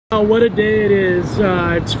Wow, what a day it is.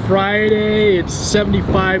 It's Friday, it's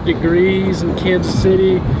 75 degrees in Kansas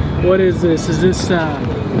City. What is this?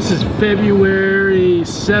 This is February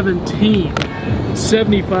 17th.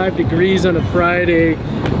 75 degrees on a Friday.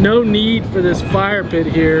 No need for this fire pit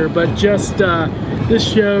here, but just this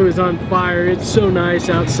show is on fire. It's so nice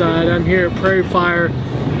outside. I'm here at Prairie Fire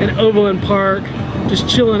in Overland Park, just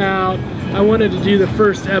chilling out. I wanted to do the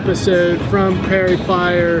first episode from Prairie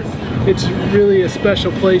Fire. It's really a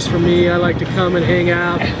special place for me. I like to come and hang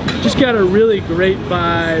out. Just got a really great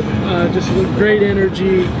vibe, just great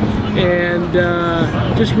energy, and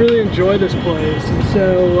just really enjoy this place. And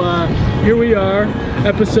so here we are,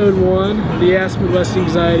 episode 1, the Ask Midwest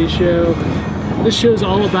Anxiety Show. This show is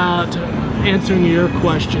all about answering your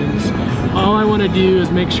questions. All I want to do is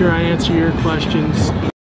make sure I answer your questions.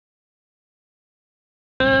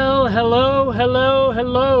 Well, hello.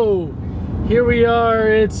 Here we are.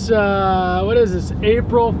 It's what is this,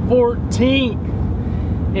 April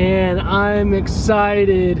 14th, and I'm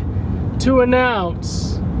excited to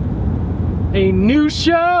announce a new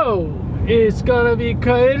show. It's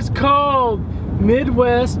called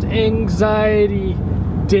Midwest Anxiety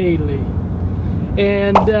Daily.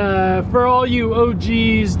 And for all you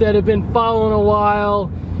OGs that have been following a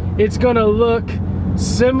while, it's gonna look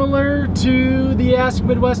similar to the Ask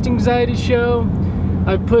Midwest Anxiety Show.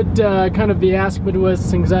 I put kind of the Ask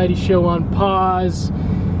Midwest Anxiety Show on pause.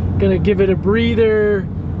 Gonna give it a breather.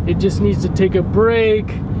 It just needs to take a break.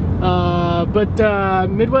 But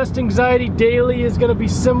Midwest Anxiety Daily is gonna be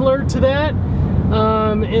similar to that,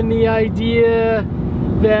 in the idea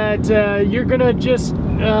that you're gonna just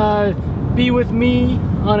be with me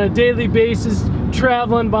on a daily basis,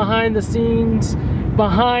 traveling behind the scenes,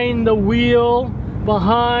 behind the wheel,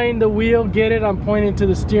 get it? I'm pointing to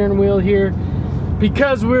the steering wheel here.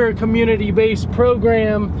 Because we're a community-based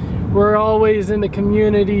program, we're always in the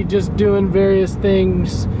community just doing various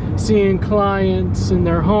things, seeing clients in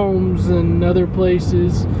their homes and other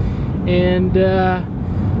places. And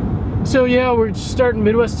so yeah, we're starting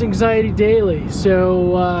Midwest Anxiety Daily.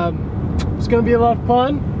 So it's gonna be a lot of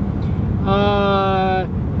fun.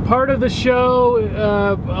 Part of the show,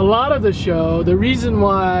 a lot of the show, the reason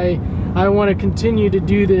why I want to continue to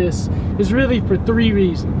do this is really for 3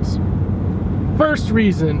 reasons. First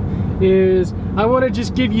reason is I want to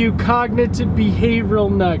just give you cognitive behavioral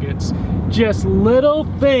nuggets, just little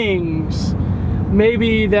things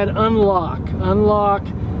maybe that unlock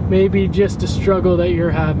maybe just a struggle that you're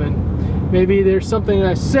having. Maybe there's something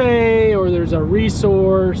I say, or there's a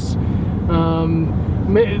resource.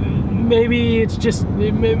 Maybe it's just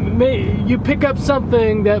you pick up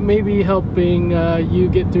something that may be helping you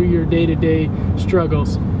get through your day-to-day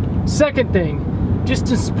struggles. Second thing,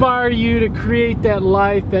 just inspire you to create that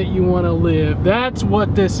life that you want to live. That's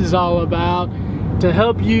what this is all about, to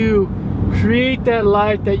help you create that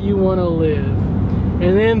life that you want to live.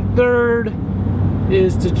 And then third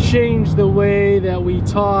is to change the way that we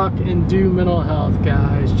talk and do mental health,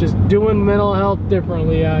 guys. Just doing mental health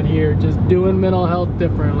differently out here, just doing mental health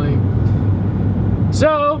differently.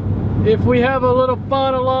 So if we have a little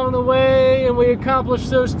fun along the way and we accomplish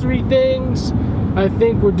those 3 things, I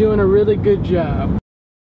think we're doing a really good job.